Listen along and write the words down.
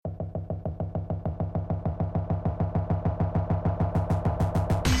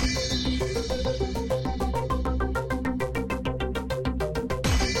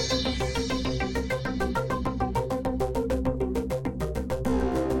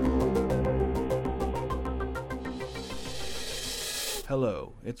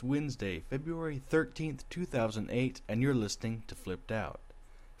Hello, it's Wednesday, February 13th, 2008, and you're listening to Flipp'd.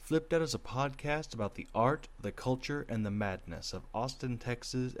 Flipp'd is a podcast about the art, the culture, and the madness of Austin,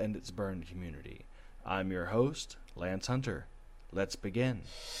 Texas, and its burn community. I'm your host, Lance Hunter. Let's begin.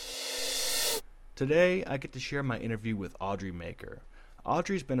 Today, I get to share my interview with Audrey Maker.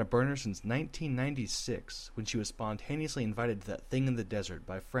 Audrey's been a burner since 1996, when she was spontaneously invited to that thing in the desert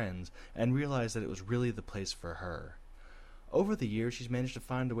by friends and realized that it was really the place for her. Over the years, she's managed to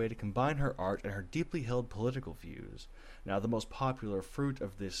find a way to combine her art and her deeply held political views. Now, the most popular fruit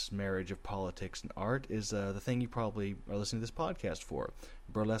of this marriage of politics and art is the thing you probably are listening to this podcast for,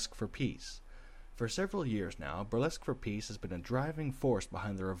 Burlesque for Peace. For several years now, Burlesque for Peace has been a driving force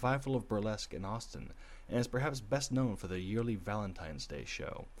behind the revival of burlesque in Austin, and is perhaps best known for the yearly Valentine's Day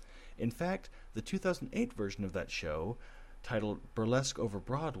show. In fact, the 2008 version of that show, titled Burlesque Over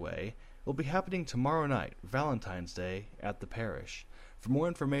Broadway, will be happening tomorrow night, Valentine's Day, at the Parish. For more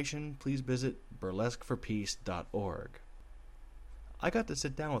information, please visit burlesqueforpeace.org. I got to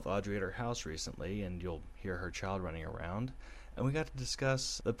sit down with Audrey at her house recently, and you'll hear her child running around, and we got to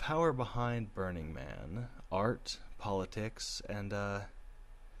discuss the power behind Burning Man, art, politics, and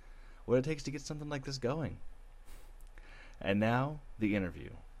what it takes to get something like this going. And now, the interview.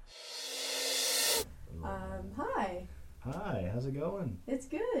 Hi. Hi, how's it going? It's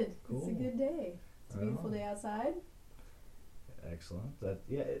good. Cool. It's a good day. It's a beautiful day outside. Excellent. I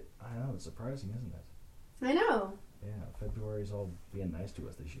know, it's surprising, isn't it? I know. Yeah, February's all being nice to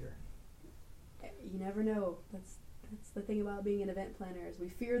us this year. You never know. That's the thing about being an event planner is we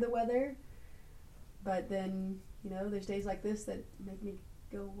fear the weather, but then, there's days like this that make me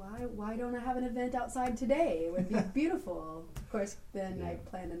go, why don't I have an event outside today? It would be beautiful. Of course, then Yeah. I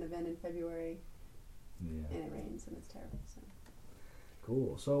planned an event in February. Yeah. And it rains and it's terrible. So.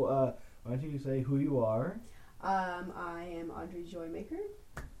 Cool. So, why don't you say who you are? I am Audrey Joymaker.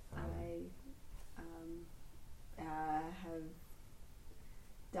 I have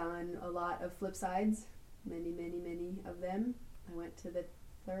done a lot of flip sides, many of them. I went to the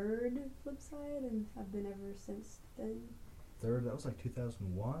third flip side and have been ever since then. Third? That was like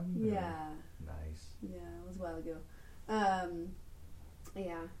 2001? Yeah. Nice. Yeah, it was a while ago.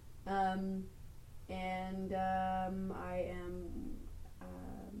 And I am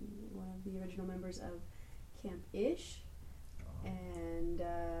one of the original members of Camp Ish, and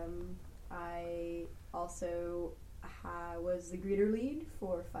I also was the greeter lead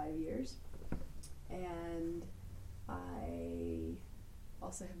for 5 years, and I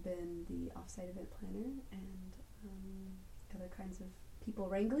also have been the offsite event planner and other kinds of people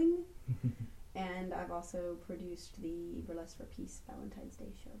wrangling. And I've also produced the Burlesque for Peace Valentine's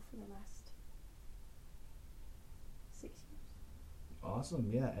Day show for the last 6 years. Awesome,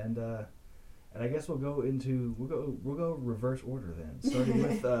 yeah, and I guess we'll go reverse order then, starting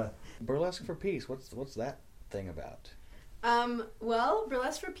with Burlesque for Peace. What's that thing about? Well,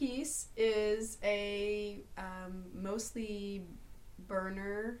 Burlesque for Peace is a mostly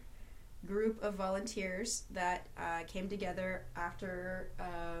burner group of volunteers that came together after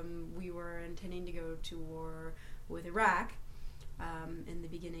we were intending to go to war with Iraq in the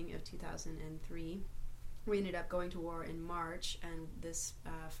beginning of 2003. We ended up going to war in March, and this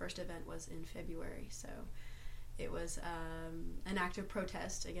first event was in February. So it was an act of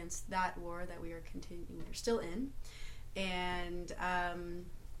protest against that war that we're still in. And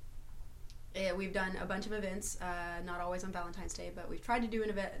we've done a bunch of events, not always on Valentine's Day, but we've tried to do an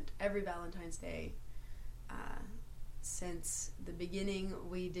event every Valentine's Day since the beginning.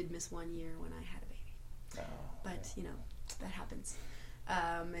 We did miss 1 year when I had a baby. But, that happens.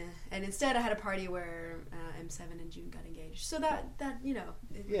 And instead I had a party where M7 and June got engaged. So that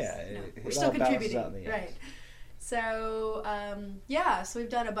we're still contributing. Right. So, so we've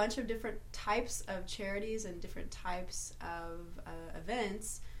done a bunch of different types of charities and different types of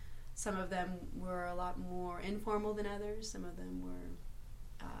events. Some of them were a lot more informal than others. Some of them were,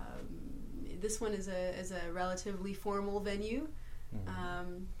 this one is a relatively formal venue,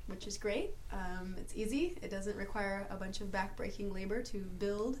 which is great. It's easy. It doesn't require a bunch of back-breaking labor to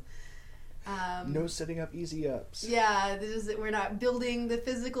build. No setting up easy ups. Yeah, we're not building the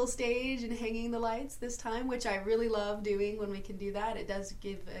physical stage and hanging the lights this time, which I really love doing when we can do that. It does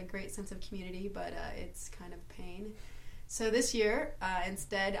give a great sense of community, but it's kind of pain. So this year,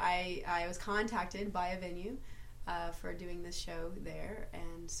 instead, I was contacted by a venue for doing this show there,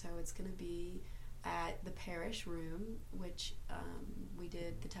 and so it's going to be at the Parish Room, which we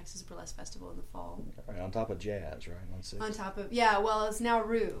did the Texas Burlesque Festival in the fall. Right, on top of Jazz, right? On 6th? On top of, yeah, well, it's now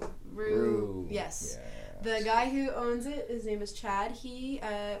Rue. Rue, yes. The guy who owns it, his name is Chad. He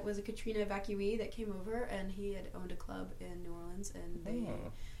was a Katrina evacuee that came over, and he had owned a club in New Orleans, and they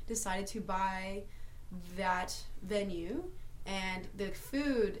decided to buy that venue, and the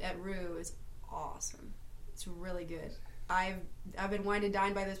food at Rue is awesome. It's really good. I've been wined and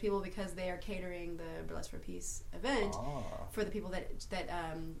dined by those people because they are catering the Burlesque for Peace event for the people that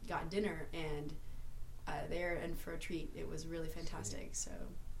got dinner, and they're in for a treat. It was really fantastic. So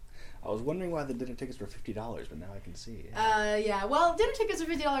I was wondering why the dinner tickets were $50, but now I can see. Yeah. Well, dinner tickets are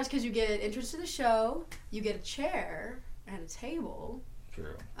 $50 because you get entrance to the show, you get a chair and a table.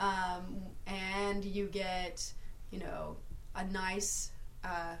 True. And you get, a nice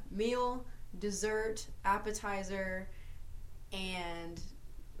meal, dessert, appetizer, and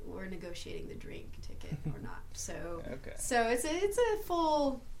we're negotiating the drink ticket or not. So, so it's a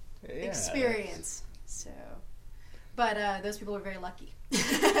full experience. So, but those people are very lucky.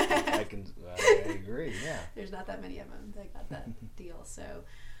 I agree. Yeah. There's not that many of them that got that deal. So,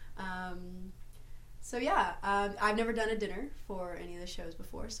 I've never done a dinner for any of the shows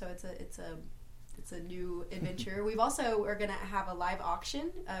before, so it's a new adventure. We've also are gonna have a live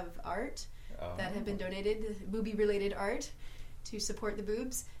auction of art that have been donated, boobie related art, to support the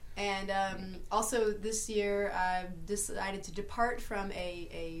boobs. And also this year I've decided to depart from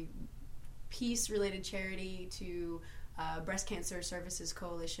a peace-related charity to Breast Cancer Services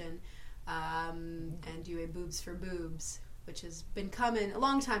Coalition and do a Boobs for Boobs, which has been coming, a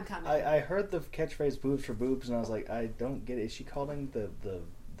long time coming. I heard the catchphrase "boobs for boobs" and I was like, I don't get it. Is she calling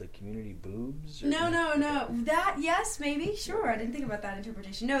the community boobs? No. That, yes, maybe, sure. I didn't think about that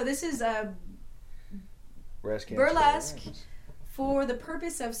interpretation. No, this is breast cancer burlesque for the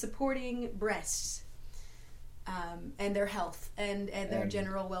purpose of supporting breasts and their health and their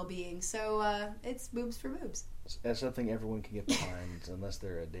general well-being. So it's boobs for boobs. That's something everyone can get behind, unless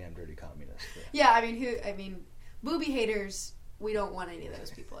they're a damn dirty communist. Yeah, I mean, boobie haters, we don't want any of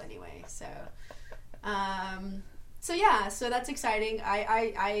those people anyway. So, so that's exciting.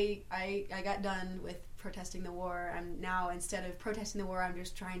 I got done with protesting the war. I'm now, instead of protesting the war, I'm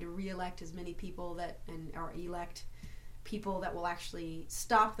just trying to re-elect as many people or elect people that will actually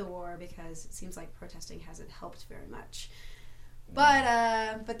stop the war, because it seems like protesting hasn't helped very much.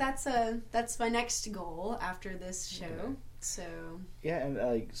 But that's my next goal after this show. Okay. So yeah,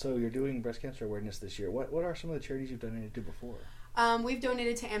 and so you're doing breast cancer awareness this year. What are some of the charities you've donated to before? We've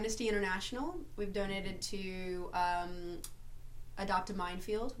donated to Amnesty International. We've donated to Adopt a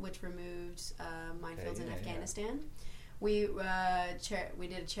Minefield, which removed minefields in Afghanistan. We did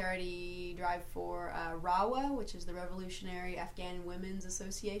a charity drive for RAWA, which is the Revolutionary Afghan Women's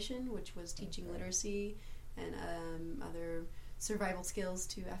Association, which was teaching literacy and other survival skills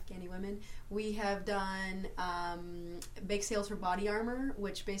to Afghani women. We have done bake sales for body armor,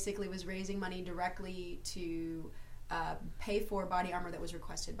 which basically was raising money directly to pay for body armor that was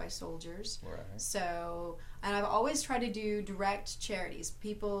requested by soldiers. Right. So, and I've always tried to do direct charities.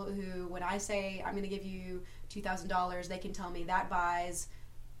 People who, when I say I'm going to give you $2,000, they can tell me that buys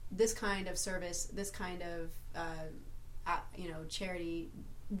this kind of service, this kind of charity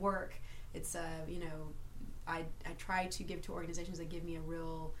work. It's I try to give to organizations that give me a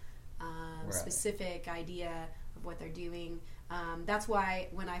real specific idea of what they're doing. That's why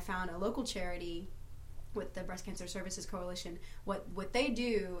when I found a local charity with the Breast Cancer Services Coalition, what they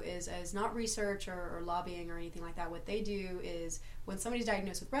do is not research or lobbying or anything like that. What they do is when somebody's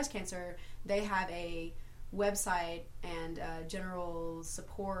diagnosed with breast cancer, they have a website and a general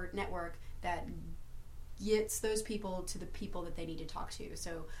support network that gets those people to the people that they need to talk to.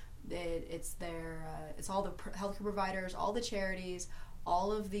 So it's all the healthcare providers, all the charities,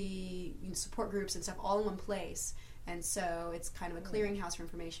 all of the support groups and stuff, all in one place. And so it's kind of a clearinghouse for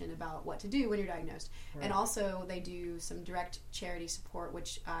information about what to do when you're diagnosed. Right. And also they do some direct charity support,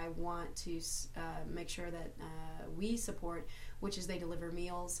 which I want to make sure that we support, which is they deliver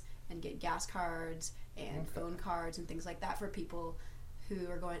meals and get gas cards and phone cards and things like that for people who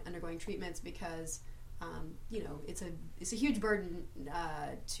are undergoing treatments, because it's a huge burden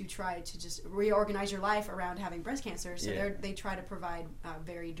to try to just reorganize your life around having breast cancer. So they try to provide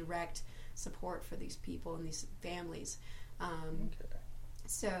very direct support for these people and these families.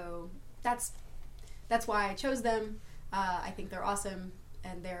 So that's why I chose them. I think they're awesome,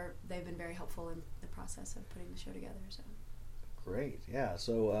 and they've been very helpful in the process of putting the show together. So great, yeah.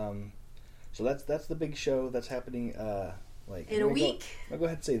 So that's the big show that's happening. In a week. I'll go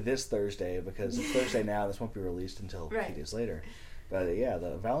ahead and say this Thursday, because it's Thursday now. This won't be released until a few days later. But yeah,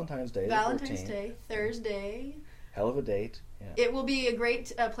 the Valentine's Day. Valentine's the 14th. Day, Thursday. Hell of a date. Yeah. It will be a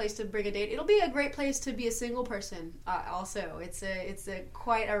great place to bring a date. It'll be a great place to be a single person. Also, it's a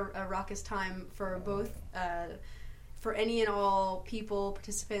quite a raucous time for both. For any and all people,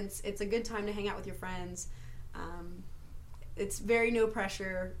 participants, it's a good time to hang out with your friends. It's very no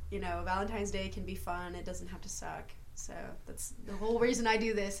pressure. Valentine's Day can be fun. It doesn't have to suck. So that's the whole reason I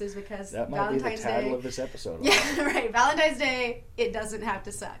do this, is because that might Valentine's be the title Day, of this episode. Yeah, right. Valentine's Day, it doesn't have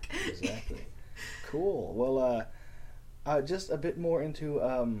to suck. Exactly. Cool. Well, just a bit more into,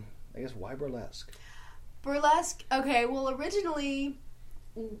 I guess, why burlesque? Burlesque. Okay. Well, originally,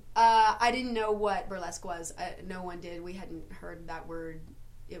 I didn't know what burlesque was. No one did. We hadn't heard that word.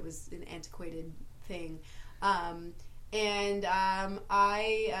 It was an antiquated thing. I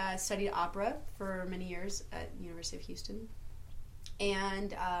studied opera for many years at the University of Houston.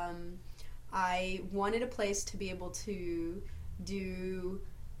 And I wanted a place to be able to do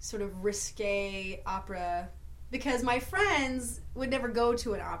sort of risque opera, because my friends would never go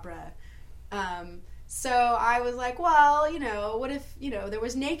to an opera. So I was like, well, what if, there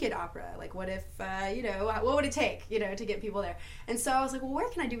was naked opera? Like, what if, what would it take, to get people there? And so I was like, well, where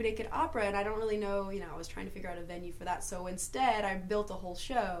can I do naked opera? And I don't really know, I was trying to figure out a venue for that. So instead, I built a whole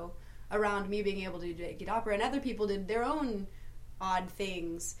show around me being able to do naked opera, and other people did their own odd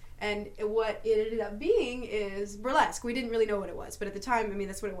things. And what it ended up being is burlesque. We didn't really know what it was, but at the time,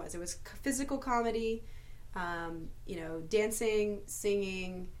 that's what it was. It was physical comedy, dancing,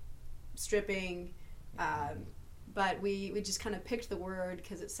 singing, stripping. But we just kind of picked the word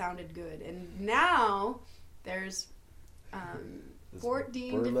because it sounded good. And now there's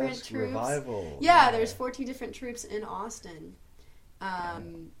 14 different troops. Revival. Yeah, there's 14 different troops in Austin.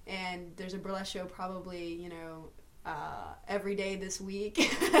 And there's a burlesque show probably, every day this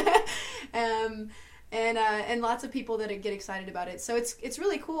week. And lots of people that get excited about it. So it's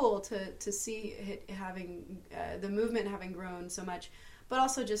really cool to see it having the movement having grown so much, but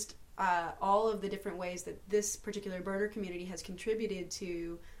also just all of the different ways that this particular burner community has contributed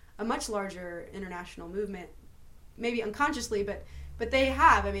to a much larger international movement, maybe unconsciously, but they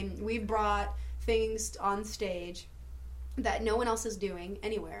have. We've brought things on stage that no one else is doing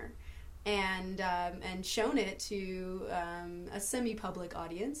anywhere, and shown it to a semi-public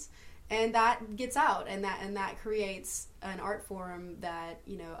audience, and that gets out, and that creates an art form that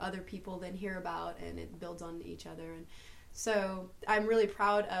other people then hear about, and it builds on each other. And so I'm really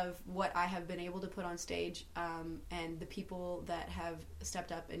proud of what I have been able to put on stage, and the people that have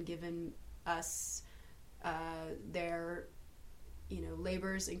stepped up and given us their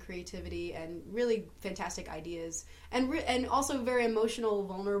labors and creativity and really fantastic ideas, and also very emotional,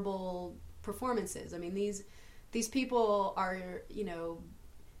 vulnerable performances. These people are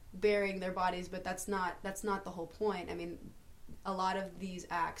bearing their bodies, but that's not the whole point. A lot of these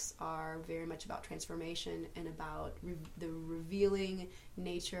acts are very much about transformation and about the revealing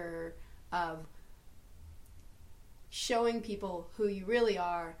nature of showing people who you really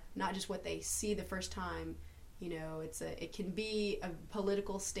are, not just what they see the first time. It can be a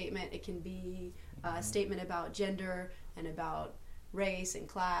political statement. It can be a statement about gender and about race and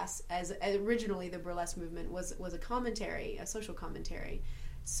class. As originally the burlesque movement was a commentary, a social commentary.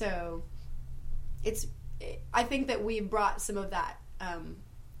 So I think that we brought some of that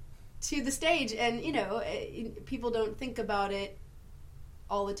to the stage, and people don't think about it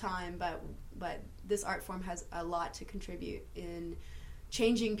all the time, but this art form has a lot to contribute in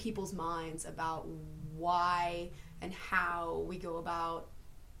changing people's minds about why and how we go about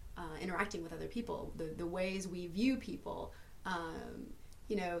interacting with other people, the ways we view people,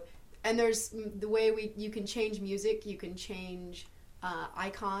 and there's the way you can change music, you can change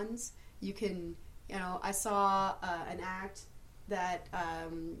icons, you can. I saw an act that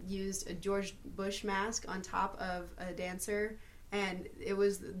used a George Bush mask on top of a dancer, and it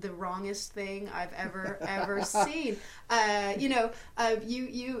was the wrongest thing I've ever seen.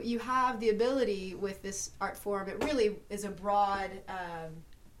 You have the ability with this art form. It really is a broad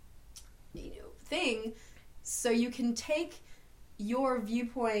thing, so you can take your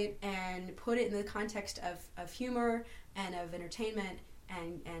viewpoint and put it in the context of humor and of entertainment,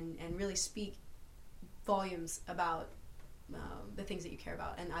 and really speak volumes about the things that you care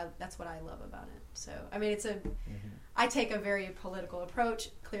about, and that's what I love about it. So it's I take a very political approach.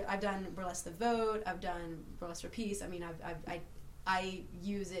 I've done Burlesque the Vote, I've done Burlesque for Peace. I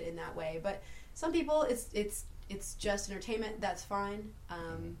use it in that way, but some people it's just entertainment. That's fine.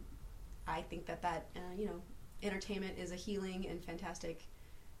 I think that entertainment is a healing and fantastic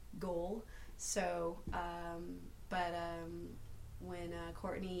goal. So when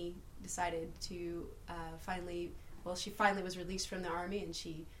Courtney decided to finally she finally was released from the Army, and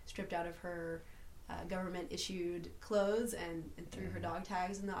she stripped out of her government-issued clothes and threw her dog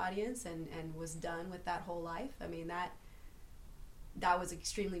tags in the audience and was done with that whole life. I mean, that was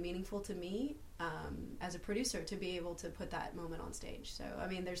extremely meaningful to me as a producer, to be able to put that moment on stage. So, I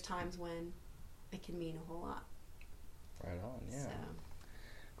mean, there's times when it can mean a whole lot. Right on, yeah. So.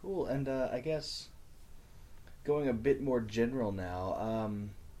 Cool, and I guess going a bit more general now,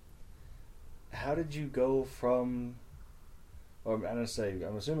 how did you go from, or I'm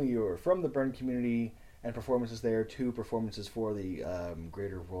assuming you were from the Burn community and performances there to performances for the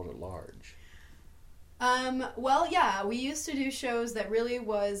greater world at large? Well, yeah, we used to do shows that really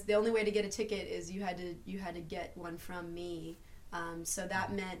was the only way to get a ticket is you had to get one from me. So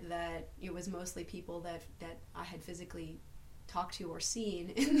that meant that it was mostly people that I had physically talked to or seen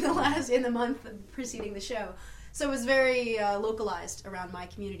in the month preceding the show. So it was very localized around my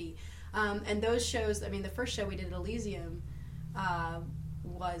community. And those shows, I mean, the first show we did at Elysium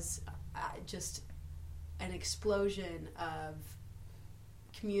was just an explosion of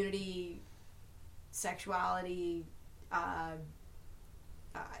community, sexuality,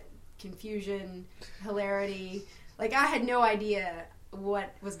 confusion, hilarity. Like, I had no idea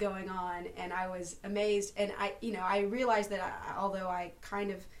what was going on, and I was amazed. And I realized that although I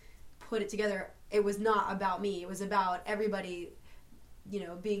kind of put it together, it was not about me. It was about everybody,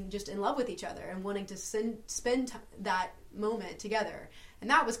 being just in love with each other and wanting to spend that moment together. And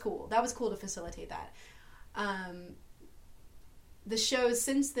that was cool. That was cool to facilitate that. The shows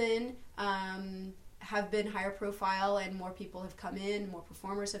since then have been higher profile, and more people have come in, more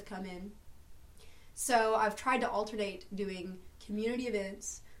performers have come in. So I've tried to alternate doing community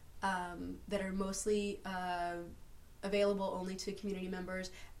events that are mostly available only to community members,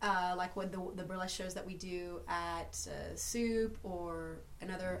 like what the burlesque shows that we do at Soup or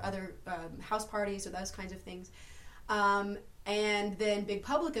other house parties or those kinds of things. And then big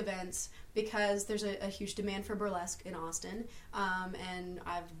public events, because there's a huge demand for burlesque in Austin. And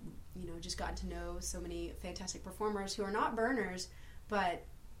I've just gotten to know so many fantastic performers who are not burners, but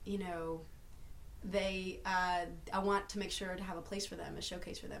I want to make sure to have a place for them, a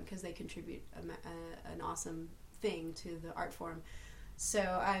showcase for them, because they contribute an awesome thing to the art form. So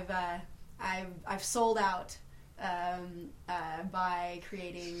I've sold out by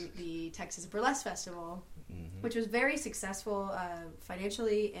creating the Texas Burlesque Festival, which was very successful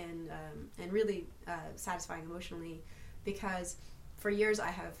financially and really satisfying emotionally, because for years I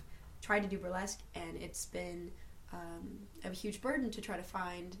have tried to do burlesque, and it's been a huge burden to try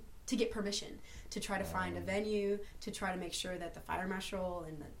to get permission, to try to find a venue, to try to make sure that the fire marshal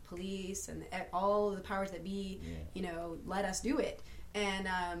and the police and all of the powers that be, let us do it, and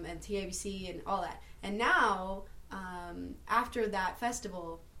TABC and all that. And now, after that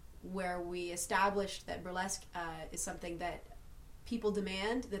festival, where we established that burlesque is something that people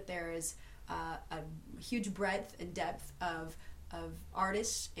demand, that there is a huge breadth and depth of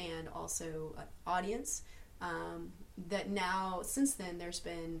artists and also audience, that now, since then, there's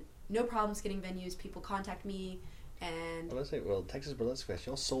been no problems getting venues. People contact me, and Texas Burlesque Fest,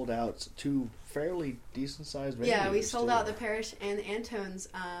 y'all sold out 2 fairly decent sized venues. Yeah, we sold out the Parish and the Antones,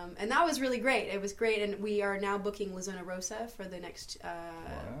 and that was really great. It was great, and we are now booking La Zona Rosa for the next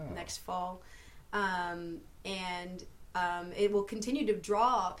fall, and it will continue to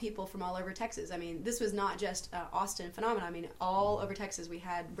draw people from all over Texas. I mean, this was not just Austin phenomenon. I mean, all over Texas. We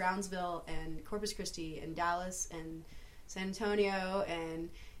had Brownsville and Corpus Christi and Dallas and San Antonio and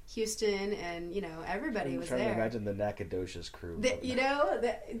Houston, and everybody was there. I'm trying to imagine the Nacogdoches crew.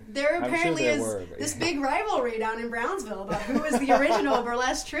 There apparently is this big rivalry down in Brownsville about who was the original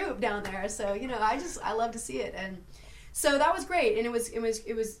burlesque troupe down there. So I love to see it, and so that was great, and it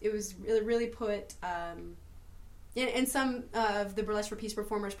was really put. And some of the Burlesque for Peace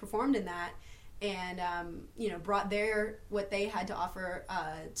performers performed in that, and brought what they had to offer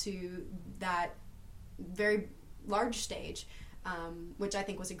to that very large stage, which I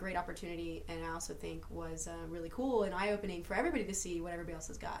think was a great opportunity, and I also think was really cool and eye-opening for everybody to see what everybody else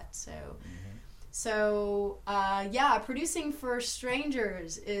has got. So, producing for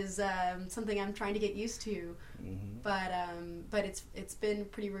strangers is something I'm trying to get used to, but it's been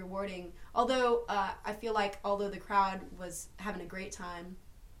pretty rewarding. Although I feel like although the crowd was having a great time,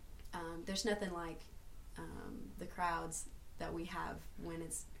 there's nothing like the crowds that we have when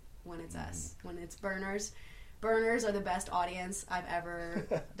it's us, when it's burners. Burners are the best audience I've ever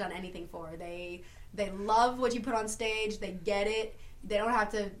done anything for. They love what you put on stage. They get it. They don't have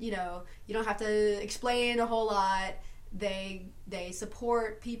to, you don't have to explain a whole lot. They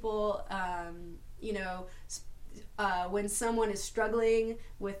support people, when someone is struggling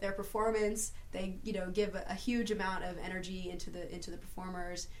with their performance, they give a huge amount of energy into the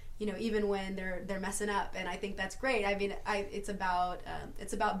performers. Even when they're messing up, and I think that's great. I mean, it's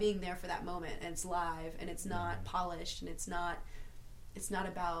about being there for that moment, and it's live, and it's not polished, and it's not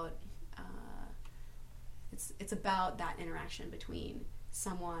about. It's about that interaction between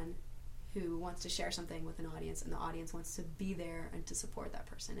someone who wants to share something with an audience, and the audience wants to be there and to support that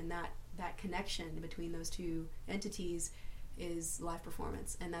person, and that connection between those two entities is live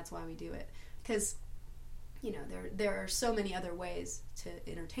performance, and that's why we do it. Because there are so many other ways to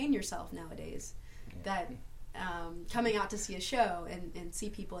entertain yourself nowadays that coming out to see a show and see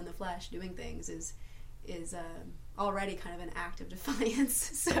people in the flesh doing things is already kind of an act of defiance.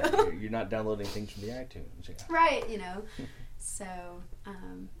 So you're not downloading things from the iTunes, right? So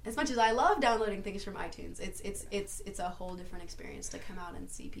as much as I love downloading things from iTunes, it's a whole different experience to come out and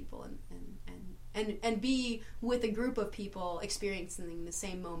see people and be with a group of people experiencing the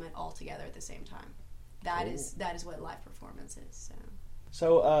same moment all together at the same time. That is what live performance is.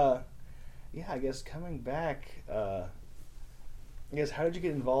 So I guess coming back, I guess how did you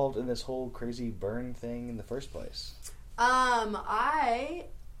get involved in this whole crazy burn thing in the first place? I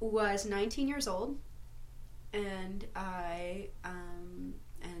was 19 years old, and I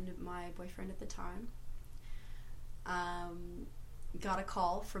and my boyfriend at the time got a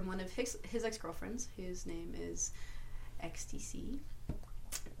call from one of his ex-girlfriends, whose name is XTC.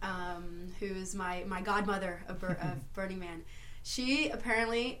 Who is my godmother of Burning Man. She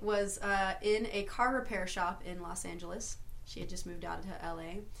apparently was in a car repair shop in Los Angeles. She had just moved out to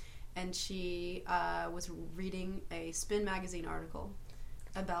LA, and she was reading a Spin magazine article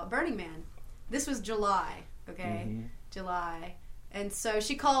about Burning Man. This was July, okay? Mm-hmm. July. And so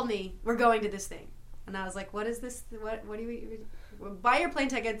she called me, we're going to this thing. And I was like, what is this? What do you... Buy your plane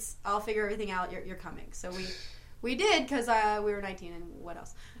tickets, I'll figure everything out, you're coming. So we did, because we were 19, and what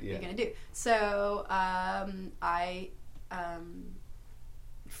else are you going to do? So I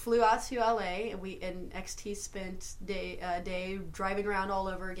flew out to LA, and XT spent a day driving around all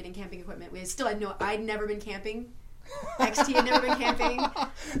over, getting camping equipment. I'd never been camping. XT had never been camping.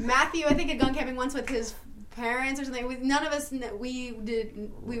 Matthew, I think, had gone camping once with his parents or something. None of us, we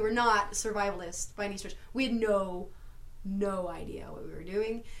were not survivalists by any stretch. We had no idea what we were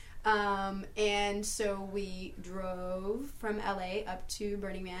doing. And so we drove from LA up to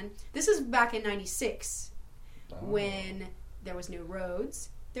Burning Man. This is back in 96 when there was no roads,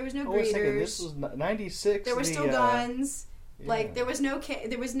 there was no greeters. This was 96. There were still guns. Yeah. Like there was no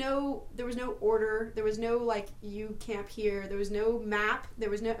order. There was no like you camp here. There was no map. There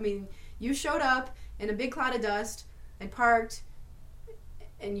was no. I mean, you showed up in a big cloud of dust and parked,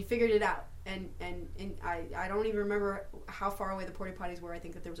 and you figured it out. And I don't even remember how far away the porta potties were. I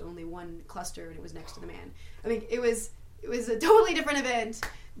think that there was only one cluster, and it was next to the man. I mean, it was a totally different event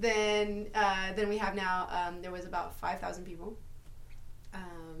than we have now. There was about 5,000 people,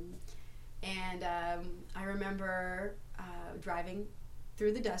 and I remember driving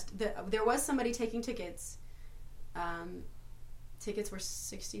through the dust. There was somebody taking tickets. Tickets were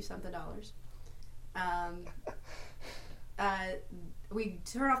 $60-something. We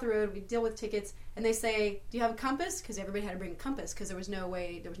turn off the road, we deal with tickets, and they say, do you have a compass? Because everybody had to bring a compass because there was no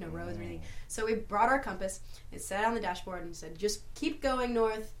roads or anything. So we brought our compass and sat on the dashboard and said, just keep going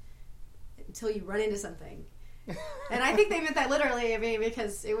north until you run into something. And I think they meant that literally, I mean,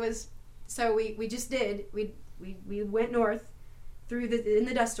 because it was, so we just did, we went north in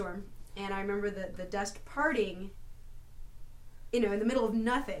the dust storm, and I remember the dust parting, in the middle of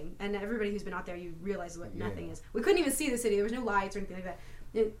nothing. And everybody who's been out there, you realize what nothing is. We couldn't even see the city. There was no lights or anything like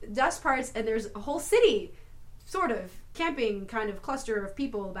that. Dust parts, and there's a whole city, sort of, camping kind of cluster of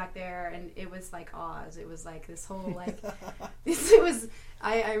people back there. And it was like Oz. It was like this whole, like...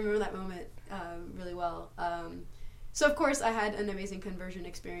 I remember that moment really well. So, of course, I had an amazing conversion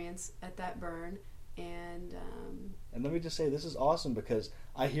experience at that burn. And let me just say, this is awesome because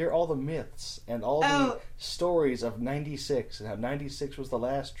I hear all the myths and all the stories of 96 and how 96 was the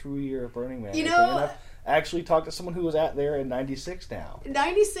last true year of Burning Man. And I've actually talked to someone who was out there in 96 now.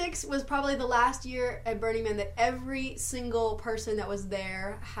 96 was probably the last year at Burning Man that every single person that was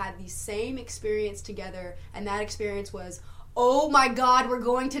there had the same experience together, and that experience was, oh my God, we're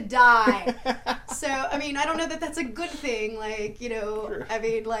going to die. So, I mean, I don't know that that's a good thing. Like, sure. I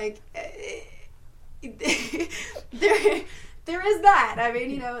mean, like... there is that. I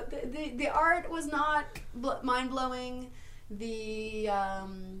mean, the art was not mind-blowing. There's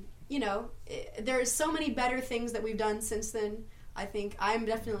so many better things that we've done since then. I think I'm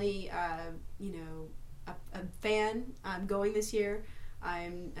definitely, a fan. I'm going this year.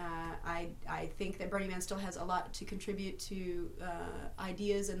 I think that Burning Man still has a lot to contribute to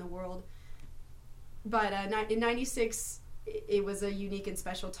ideas in the world. But in '96, it was a unique and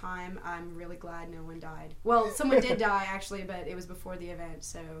special time. I'm really glad no one died. Well, someone did die actually, but it was before the event.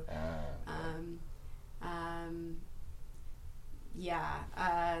 So,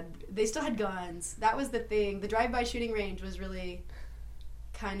 they still had guns. That was the thing. The drive-by shooting range was really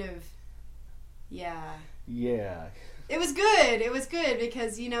kind of, yeah. It was good. It was good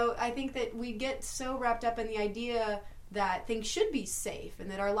because, I think that we get so wrapped up in the idea that things should be safe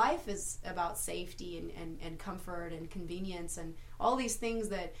and that our life is about safety and comfort and convenience and all these things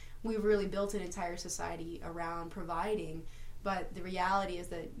that we've really built an entire society around providing. But the reality is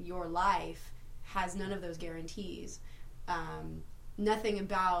that your life has none of those guarantees. Nothing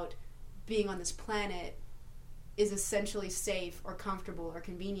about being on this planet is essentially safe or comfortable or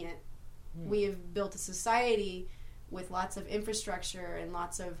convenient. We have built a society with lots of infrastructure and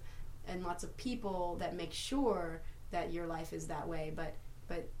lots of people that make sure that your life is that way, but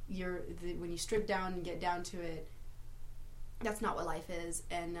when you strip down and get down to it, that's not what life is.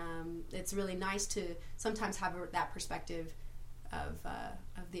 And it's really nice to sometimes have that perspective of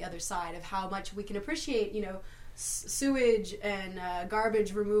the other side of how much we can appreciate, sewage and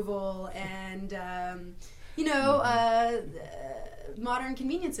garbage removal and modern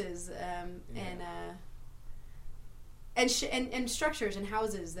conveniences and structures and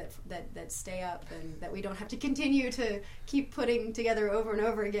houses that stay up and that we don't have to continue to keep putting together over and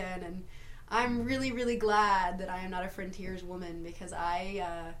over again. And I'm really, really glad that I am not a frontiers woman because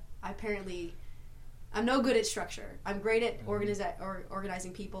I'm no good at structure. I'm great at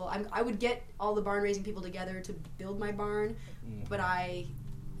organizing people. I would get all the barn raising people together to build my barn, but I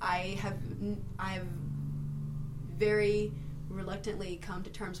have very reluctantly come to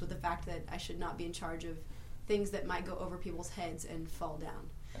terms with the fact that I should not be in charge of things that might go over people's heads and fall down.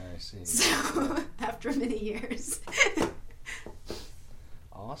 I see. So, after many years.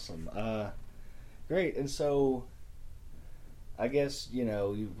 Awesome. Great. And so, I guess,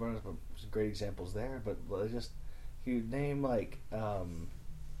 you've brought up some great examples there, but you name, what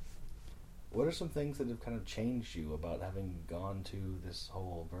are some things that have kind of changed you about having gone to this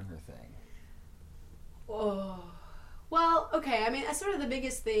whole burner thing? Oh. Well, okay, sort of the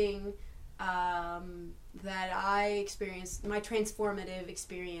biggest thing that I experienced, my transformative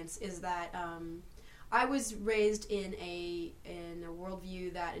experience, is that I was raised in a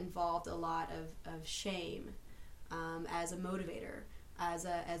worldview that involved a lot of shame as a motivator, as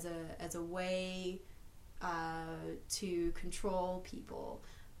a way to control people.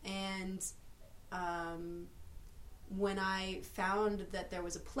 And when I found that there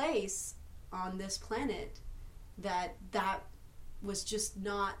was a place on this planet that was just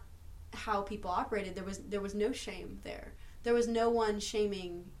not how people operated, there was no shame there. There was no one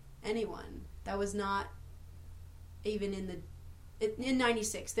shaming anyone. That was not even in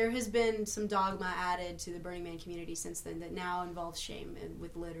 '96. There has been some dogma added to the Burning Man community since then that now involves shame and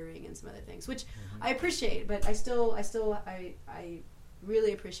with littering and some other things, which I appreciate, but I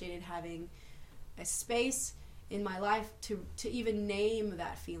really appreciated having a space in my life to even name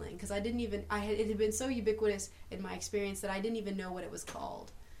that feeling, because it had been so ubiquitous in my experience that I didn't even know what it was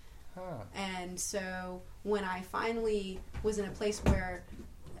called. And so when I finally was in a place where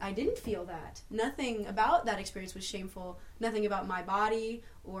I didn't feel that, nothing about that experience was shameful, nothing about my body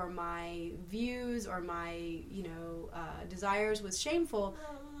or my views or my desires was shameful,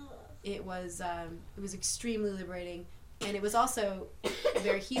 it was extremely liberating, and it was also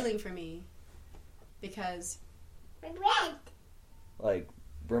very healing for me, because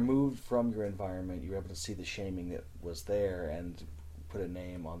removed from your environment, you were able to see the shaming that was there and put a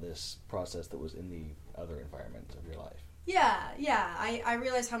name on this process that was in the other environment of your life. Yeah. I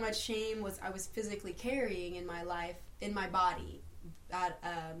realized how much shame I was physically carrying in my life, in my body,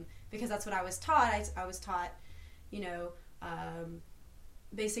 because that's what I was taught. I was taught,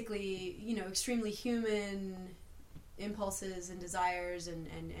 basically, extremely human impulses and desires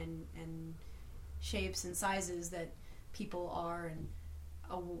and shapes and sizes that people are and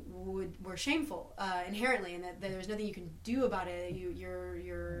were shameful inherently, and that there's nothing you can do about it.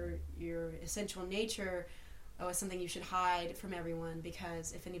 Your essential nature was something you should hide from everyone,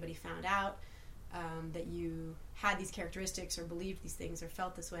 because if anybody found out that you had these characteristics or believed these things or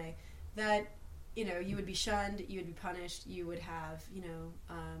felt this way, that you would be shunned, you would be punished, you would have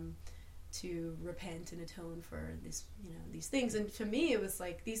to repent and atone for these things. And to me, it was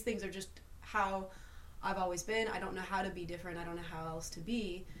like, these things are just how I've always been. I don't know how to be different. I don't know how else to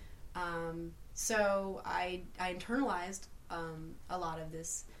be. So I internalized a lot of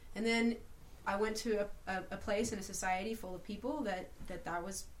this. And then I went to a place in a society full of people that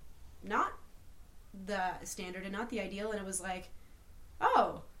was not the standard and not the ideal, and it was like,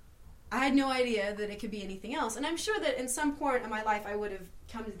 oh, I had no idea that it could be anything else. And I'm sure that in some point in my life I would have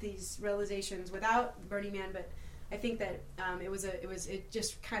come to these realizations without Burning Man, but I think that it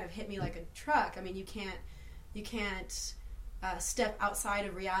just kind of hit me like a truck. I mean, you can't step outside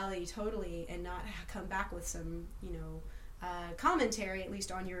of reality totally and not come back with some, commentary, at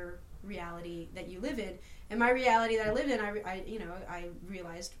least on your reality that you live in. And my reality that I lived in, I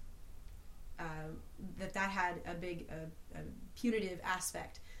realized that had a big a punitive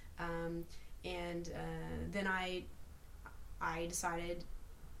aspect. Then I decided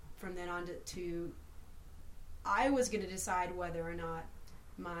from then on to I was going to decide whether or not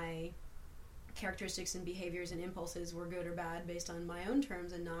my characteristics and behaviors and impulses were good or bad based on my own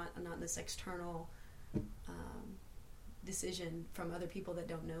terms, and not this external decision from other people that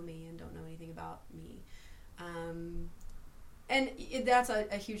don't know me and don't know anything about me. That's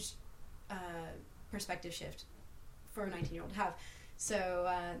a huge perspective shift for a 19-year-old to have. So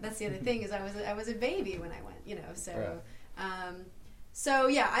that's the other thing, is I was a baby when I went, so right. So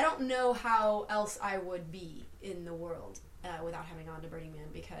yeah, I don't know how else I would be in the world without having gone to Burning Man,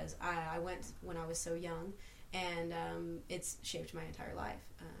 because I went when I was so young, and it's shaped my entire life,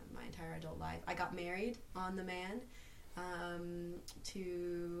 my entire adult life. I got married on the Man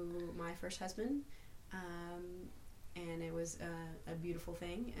to my first husband, and it was a beautiful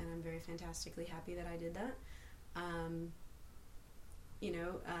thing, and I'm very fantastically happy that I did that.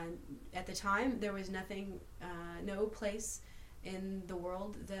 At the time, there was nothing, no place in the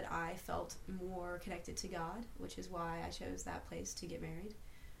world that I felt more connected to God, which is why I chose that place to get married.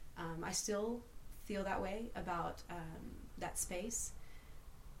 I still feel that way about that space.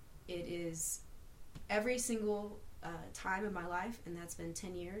 It is every single time in my life, and that's been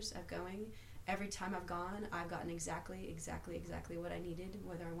 10 years of going. Every time I've gone, I've gotten exactly what I needed,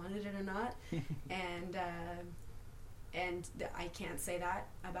 whether I wanted it or not. And I can't say that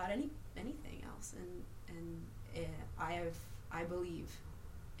about anything else. And I believe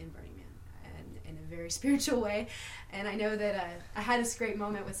in Burning Man, and in a very spiritual way. And I know that I had this great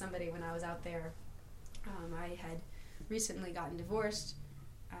moment with somebody when I was out there. I had recently gotten divorced.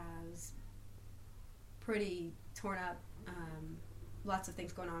 I was pretty torn up. Lots of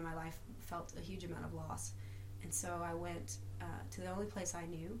things going on in my life. Felt a huge amount of loss. And so I went to the only place I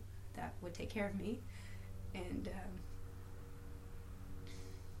knew that would take care of me. And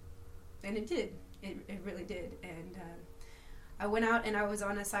it did. It really did. And I went out and I was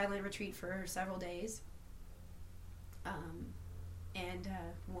on a silent retreat for several days.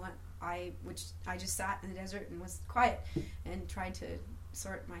 I just sat in the desert and was quiet and tried to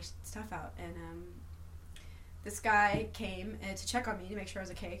sort my stuff out. And this guy came to check on me to make sure I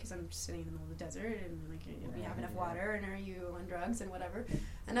was okay, because I'm just sitting in the middle of the desert and like, do you have enough water, and are you on drugs and whatever?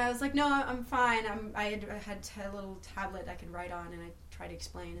 And I was like, no, I'm fine. I had a little tablet I could write on, and I tried to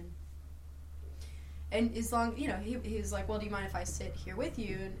explain, and as long, he was like, well, do you mind if I sit here with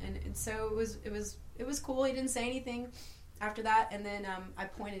you? And so it was cool. He didn't say anything after that. And then I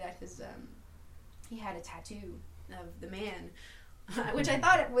pointed at his he had a tattoo of the Man, which I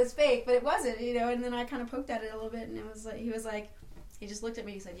thought it was fake, but it wasn't, and then I kind of poked at it a little bit, and it was like, he just looked at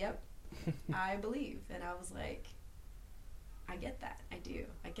me and he said, yep, I believe. And I was like, I get that. I do.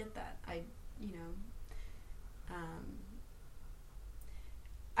 I get that.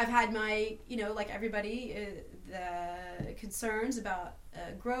 I've had my, like everybody, the concerns about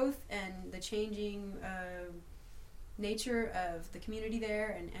growth and the changing nature of the community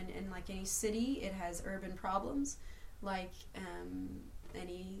there, and like any city, it has urban problems. Like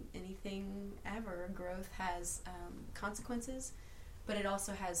anything ever, growth has consequences, but it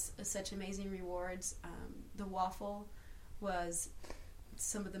also has such amazing rewards. The waffle was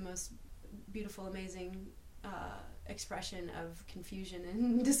some of the most beautiful, amazing expression of confusion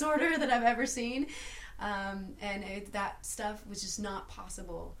and disorder that I've ever seen, that stuff was just not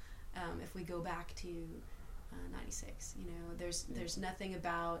possible if we go back to 96. There's nothing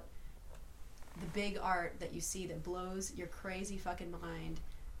about the big art that you see that blows your crazy fucking mind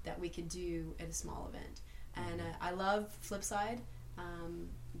that we could do at a small event. And I love Flipp'd,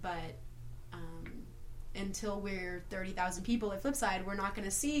 but until we're 30,000 people at Flipp'd, we're not going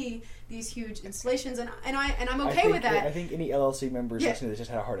to see these huge installations, and I'm okay with that. I think any LLC members listening to this just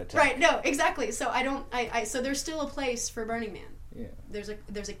had a heart attack. Right? No, exactly. So so there's still a place for Burning Man. Yeah. There's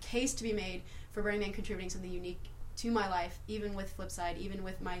a case to be made for Burning Man contributing something unique to my life, even with Flipp'd, even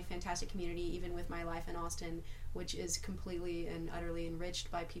with my fantastic community, even with my life in Austin, which is completely and utterly enriched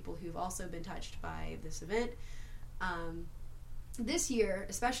by people who've also been touched by this event. This year,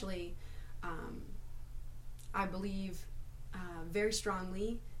 especially, I believe very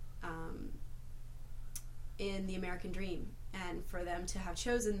strongly in the American dream, and for them to have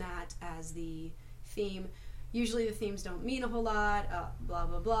chosen that as the theme. Usually the themes don't mean a whole lot, blah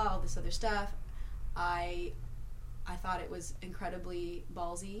blah blah, all this other stuff. I thought it was incredibly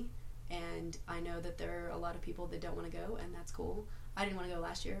ballsy, and I know that there are a lot of people that don't want to go, and that's cool. I didn't want to go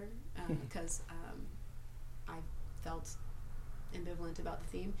last year because I felt ambivalent about the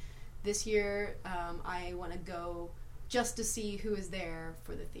theme. This year, I want to go just to see who is there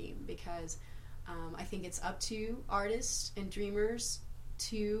for the theme, because I think it's up to artists and dreamers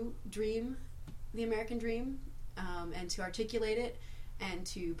to dream the American dream, and to articulate it and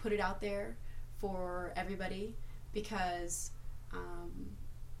to put it out there for everybody, because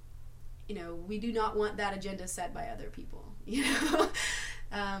we do not want that agenda set by other people.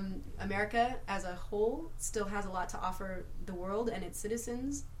 America as a whole still has a lot to offer the world and its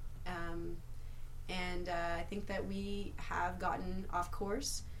citizens, and I think that we have gotten off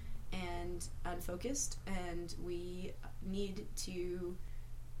course and unfocused, and we need to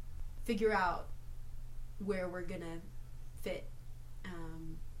figure out where we're gonna fit,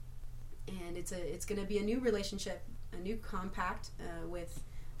 and it's gonna be a new relationship, a new compact with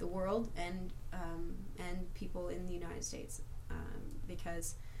the world and people in the United States,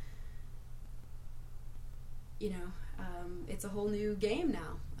 because it's a whole new game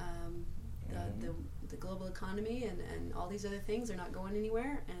now. The global economy and all these other things are not going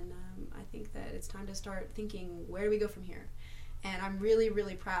anywhere, and I think that it's time to start thinking, where do we go from here? And I'm really,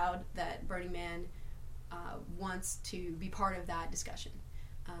 really proud that Burning Man wants to be part of that discussion,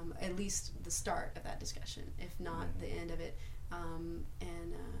 at least the start of that discussion, if not the end of it.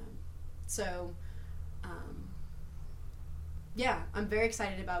 Yeah, I'm very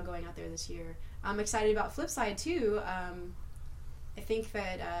excited about going out there this year. I'm excited about Flip'd too. I think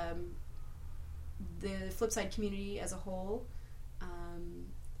that the Flip'd community as a whole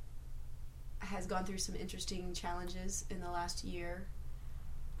has gone through some interesting challenges in the last year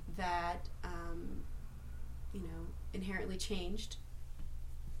that inherently changed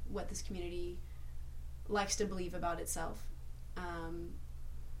what this community likes to believe about itself,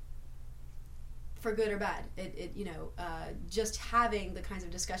 for good or bad. Just having the kinds of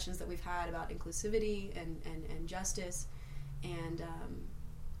discussions that we've had about inclusivity and justice and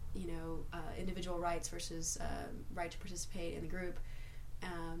individual rights versus right to participate in the group.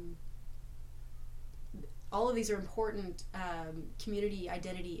 All of these are important community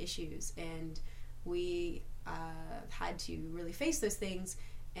identity issues, and we had to really face those things,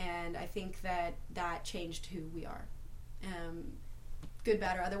 and I think that changed who we are. Good,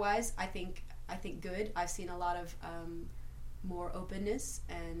 bad, or otherwise, I think good. I've seen a lot of more openness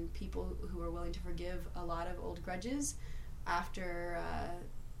and people who are willing to forgive a lot of old grudges after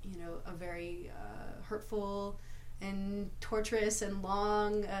a very hurtful and torturous and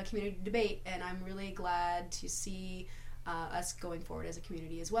long community debate, and I'm really glad to see us going forward as a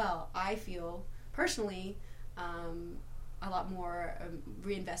community as well. I feel personally a lot more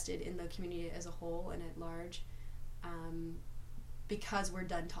reinvested in the community as a whole and at large, because we're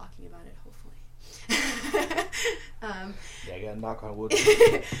done talking about it, hopefully. I gotta knock on wood.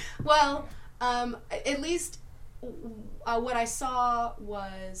 Well, at least what I saw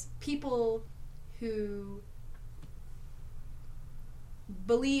was people who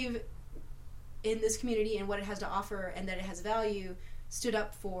believe in this community and what it has to offer and that it has value stood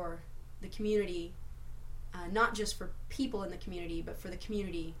up for the community, not just for people in the community, but for the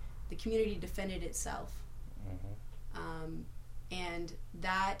community. The community defended itself. And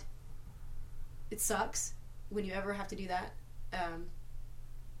that, it sucks when you ever have to do that.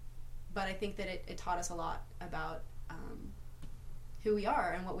 But I think that it taught us a lot about who we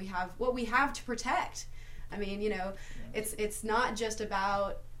are and what we have to protect. I mean, it's not just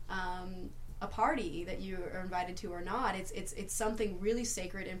about a party that you are invited to or not. It's something really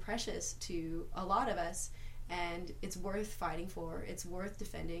sacred and precious to a lot of us, and it's worth fighting for. It's worth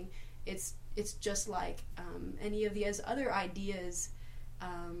defending. It's just like any of these other ideas.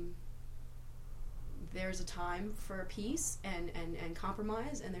 There's a time for peace and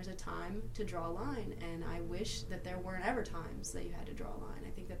compromise, and there's a time to draw a line, and I wish that there weren't ever times that you had to draw a line. I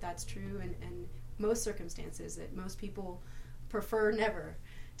think that that's true in most circumstances, that most people prefer never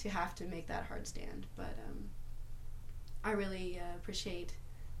to have to make that hard stand. But I really appreciate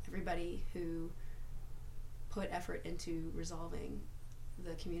everybody who put effort into resolving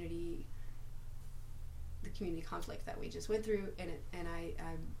the community conflict that we just went through, and I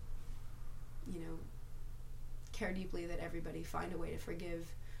care deeply that everybody find a way to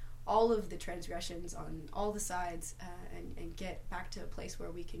forgive all of the transgressions on all the sides, and get back to a place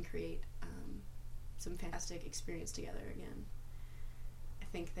where we can create some fantastic experience together again. I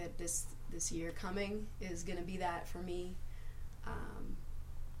think that this year coming is going to be that for me.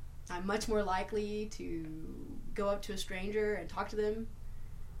 I'm much more likely to go up to a stranger and talk to them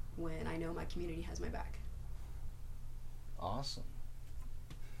when I know my community has my back. Awesome.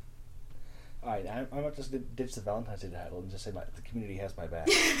 All right, I might just ditch the Valentine's Day title and just say the community has my back.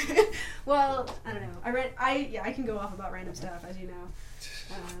 Well, I don't know. I can go off about random stuff, as you know.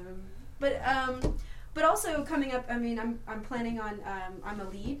 But also coming up, I mean, I'm planning on I'm a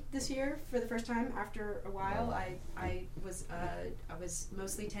lead this year for the first time after a while. I was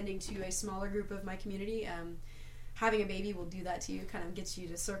mostly tending to a smaller group of my community. Having a baby will do that to you, kind of gets you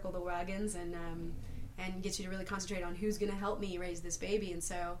to circle the wagons and gets you to really concentrate on who's going to help me raise this baby. And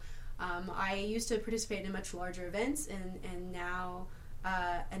so I used to participate in much larger events, and now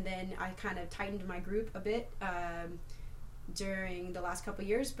and then I kind of tightened my group a bit during the last couple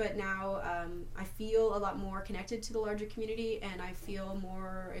years, but now I feel a lot more connected to the larger community, and I feel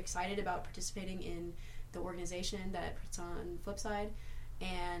more excited about participating in the organization that puts on Flipp'd.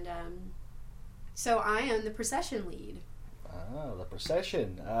 And so I am the procession lead. Oh, the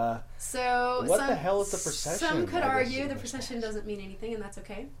procession. So what the hell is the procession? Some could argue the procession doesn't mean anything, and that's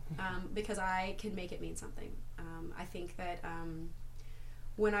okay, because I can make it mean something. I think that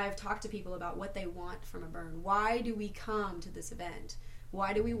when I've talked to people about what they want from a burn, why do we come to this event?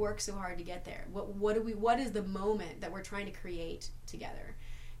 Why do we work so hard to get there? What is the moment that we're trying to create together?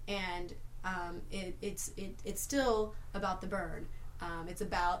 And it's still about the burn. It's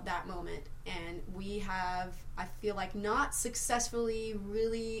about that moment, and we have, I feel like, not successfully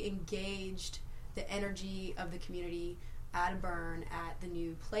really engaged the energy of the community at a burn at the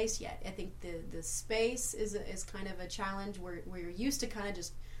new place yet. I think the space is kind of a challenge where you're used to kind of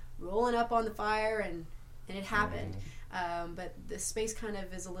just rolling up on the fire and it happened. But the space kind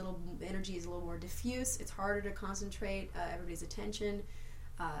of is energy is a little more diffuse. It's harder to concentrate everybody's attention.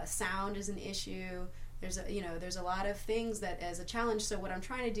 Sound is an issue. There's a lot of things that as a challenge. So what I'm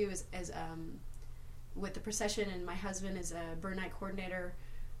trying to do is with the procession, and my husband is a burn night coordinator,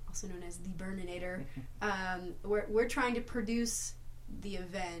 also known as the Burninator. We're trying to produce the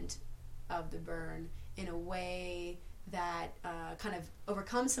event of the burn in a way that kind of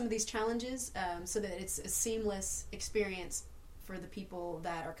overcomes some of these challenges, so that it's a seamless experience for the people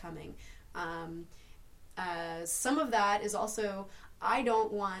that are coming. Some of that is also, I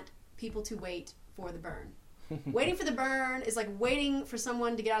don't want people to wait for the burn. Waiting for the burn is like waiting for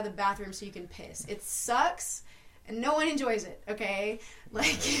someone to get out of the bathroom so you can piss. It sucks, and no one enjoys it, okay?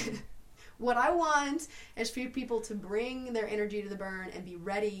 Like, what I want is for people to bring their energy to the burn and be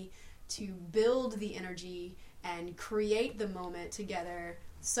ready to build the energy and create the moment together,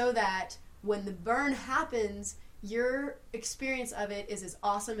 so that when the burn happens, your experience of it is as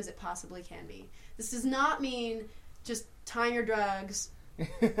awesome as it possibly can be. This does not mean just tying your drugs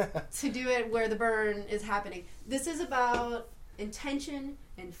to do it where the burn is happening. This is about intention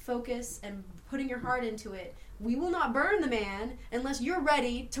and focus and putting your heart into it. We will not burn the man unless you're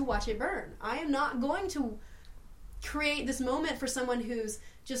ready to watch it burn. I am not going to create this moment for someone who's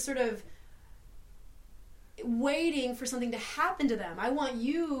just sort of waiting for something to happen to them. I want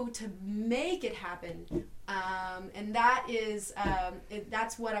you to make it happen. And that is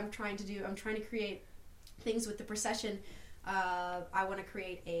that's what I'm trying to do. I'm trying to create things with the procession. I want to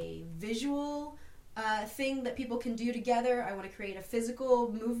create a visual thing that people can do together. I want to create a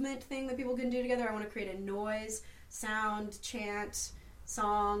physical movement thing that people can do together. I want to create a noise, sound, chant,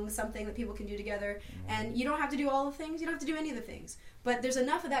 song, something that people can do together. And you don't have to do all the things. You don't have to do any of the things. But there's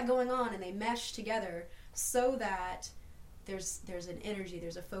enough of that going on, and they mesh together so that there's an energy,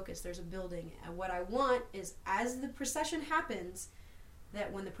 there's a focus, there's a building. And what I want is, as the procession happens,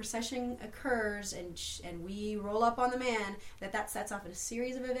 that when the procession occurs and we roll up on the man, that sets off a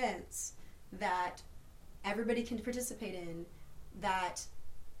series of events that everybody can participate in, that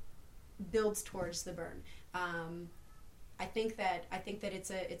builds towards the burn. I think that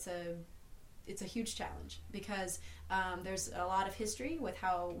it's a huge challenge, because there's a lot of history with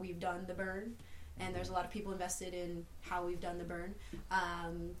how we've done the burn, and there's a lot of people invested in how we've done the burn.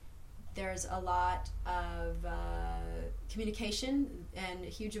 There's a lot of communication and a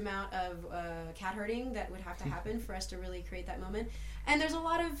huge amount of cat herding that would have to happen for us to really create that moment. And there's a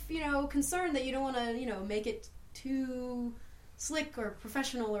lot of, concern that you don't want to, make it too slick or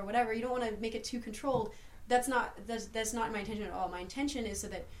professional or whatever. You don't want to make it too controlled. That's not my intention at all. My intention is so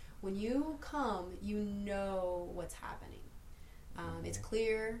that when you come, you know what's happening. It's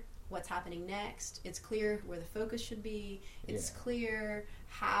clear what's happening next. It's clear where the focus should be. It's clear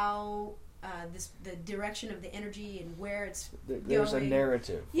how the direction of the energy and where it's There's going. a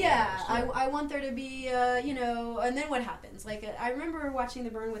narrative. Yeah, I want there to be, and then what happens? Like, I remember watching the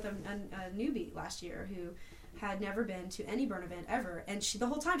burn with a newbie last year who had never been to any burn event ever, and the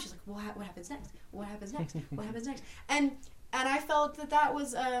whole time she's like, well, what happens next? What happens next? What happens next? And I felt that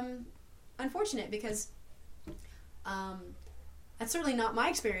was unfortunate because that's certainly not my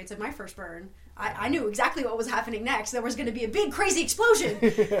experience of my first burn. I knew exactly what was happening next. There was going to be a big crazy explosion,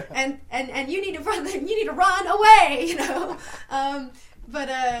 and you need to run. You need to run away. But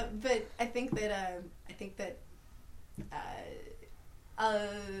I think that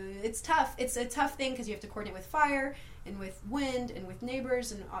it's tough. It's a tough thing because you have to coordinate with fire and with wind and with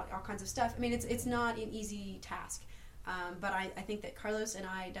neighbors and all kinds of stuff. I mean, it's not an easy task. But I think that Carlos and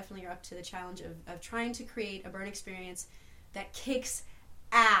I definitely are up to the challenge of trying to create a burn experience that kicks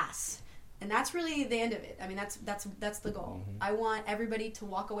ass. And that's really the end of it. I mean, that's the goal. Mm-hmm. I want everybody to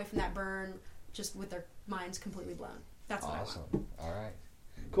walk away from that burn just with their minds completely blown. That's what I want. Awesome. All right.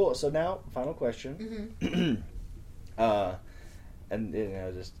 Cool. So now, final question. Mm-hmm. And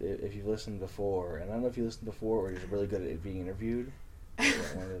just if you've listened before, and I don't know if you listened before or you're really good at being interviewed. One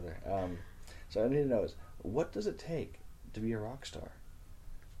or the other. So I need to know is, what does it take to be a rock star?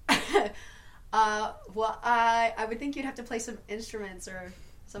 Well, I would think you'd have to play some instruments or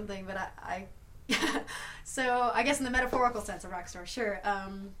something, but I so I guess in the metaphorical sense, a rock star, sure.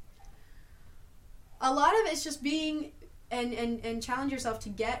 A lot of it's just being and challenge yourself to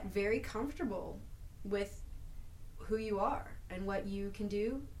get very comfortable with who you are and what you can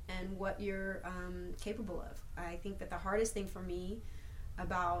do and what you're capable of. I think that the hardest thing for me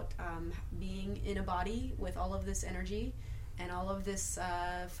about being in a body with all of this energy and all of this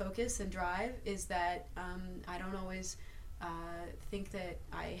focus and drive is that I don't always think that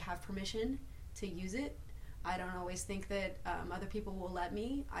I have permission to use it. I don't always think that other people will let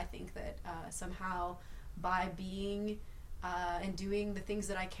me. I think that somehow by being and doing the things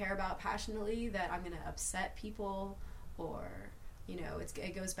that I care about passionately, that I'm going to upset people, or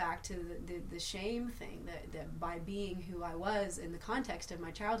it goes back to the shame thing that by being who I was in the context of my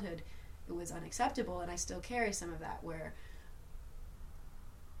childhood, it was unacceptable, and I still carry some of that, where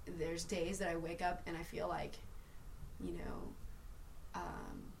there's days that I wake up and I feel like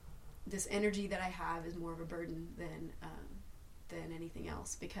this energy that I have is more of a burden than anything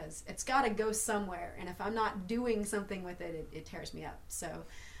else, because it's got to go somewhere, and if I'm not doing something with it, it tears me up. So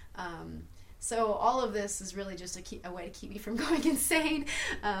all of this is really just a way to keep me from going insane,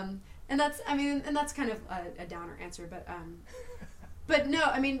 and that's kind of a downer answer, but no,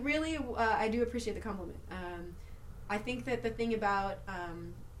 I mean, really, I do appreciate the compliment. I think that the thing about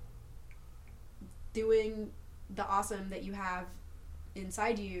doing the awesome that you have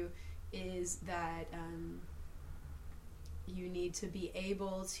inside you is that you need to be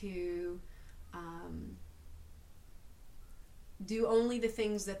able to do only the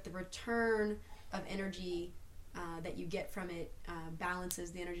things that the return of energy that you get from it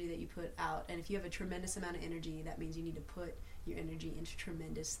balances the energy that you put out. And if you have a tremendous amount of energy, that means you need to put your energy into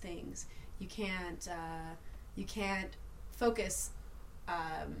tremendous things. You can't focus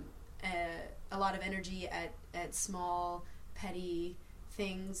a lot of energy at small, petty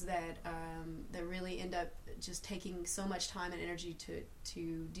things that really end up just taking so much time and energy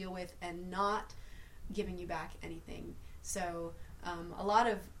to deal with and not giving you back anything. So a lot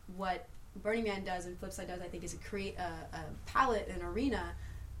of what Burning Man does and Flip'd does, I think, is create a palette, an arena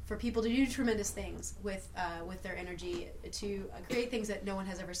for people to do tremendous things with their energy, to create things that no one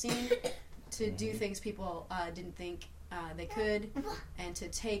has ever seen, to do things people didn't think they could, and to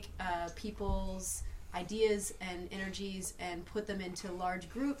take people's ideas and energies and put them into large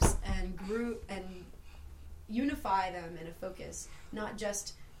groups and unify them in a focus, not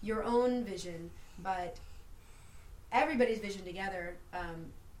just your own vision, but everybody's vision together,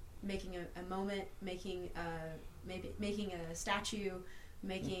 making a moment, making a statue,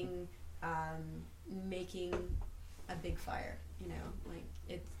 making a big fire. Like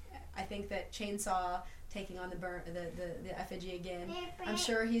it. I think that Chainsaw taking on the effigy again. I'm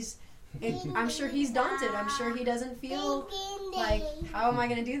sure he's daunted. I'm sure he doesn't feel like, how am I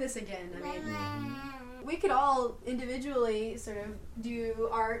going to do this again? I mean, we could all individually sort of do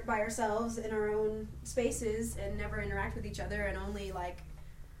art by ourselves in our own spaces and never interact with each other, and only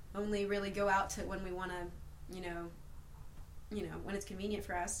really go out to when we want to, when it's convenient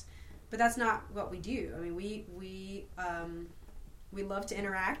for us. But that's not what we do. I mean, we love to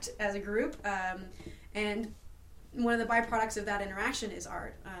interact as a group, and one of the byproducts of that interaction is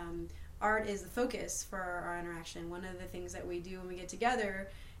art. Art is the focus for our interaction. One of the things that we do when we get together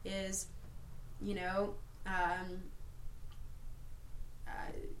is,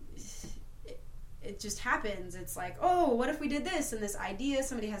 it just happens. It's like, oh, what if we did this? And this idea,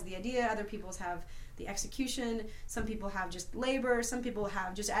 somebody has the idea, other people have the execution, some people have just labor, some people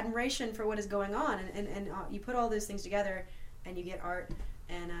have just admiration for what is going on, and you put all those things together and you get art,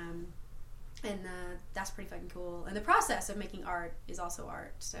 and that's pretty fucking cool. And the process of making art is also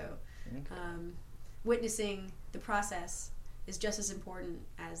art, so witnessing the process is just as important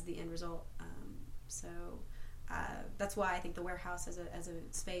as the end result. That's why I think the warehouse as a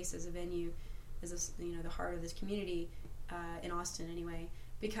space, as a venue, is the heart of this community in Austin anyway,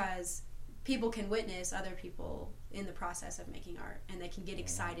 because people can witness other people in the process of making art, and they can get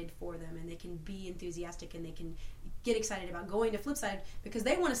excited for them, and they can be enthusiastic, and they can get excited about going to Flip'd because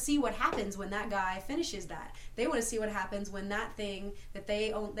they want to see what happens when that guy finishes that. They want to see what happens when that thing that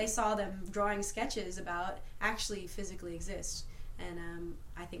they saw them drawing sketches about actually physically exists. And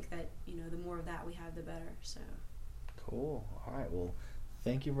I think that the more of that we have, the better. So cool. All right. Well,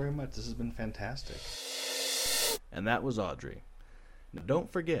 thank you very much. This has been fantastic. And that was Audrey. Now,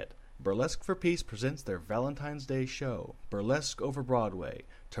 don't forget, Burlesque for Peace presents their Valentine's Day show, Burlesque Over Broadway,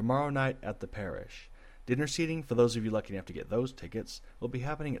 tomorrow night at the Parish. Dinner seating, for those of you lucky enough to get those tickets, will be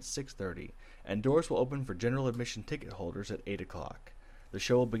happening at 6:30, and doors will open for general admission ticket holders at 8 o'clock. The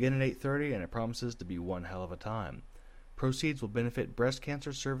show will begin at 8:30, and it promises to be one hell of a time. Proceeds will benefit Breast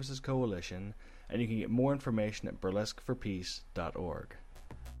Cancer Services Coalition, and you can get more information at burlesqueforpeace.org.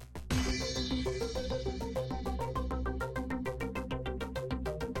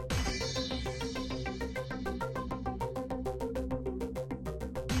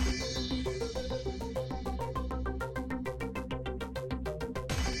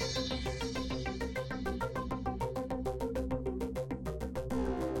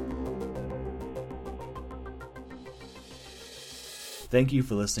 Thank you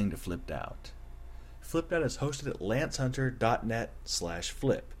for listening to Flipped Out. Flipped Out is hosted at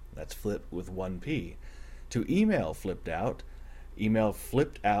lancehunter.net/flip. That's flip with one P. To email Flipped Out, email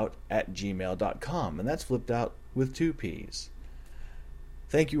flippedout@gmail.com, and that's Flipped Out with two P's.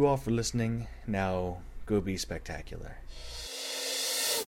 Thank you all for listening. Now, go be spectacular.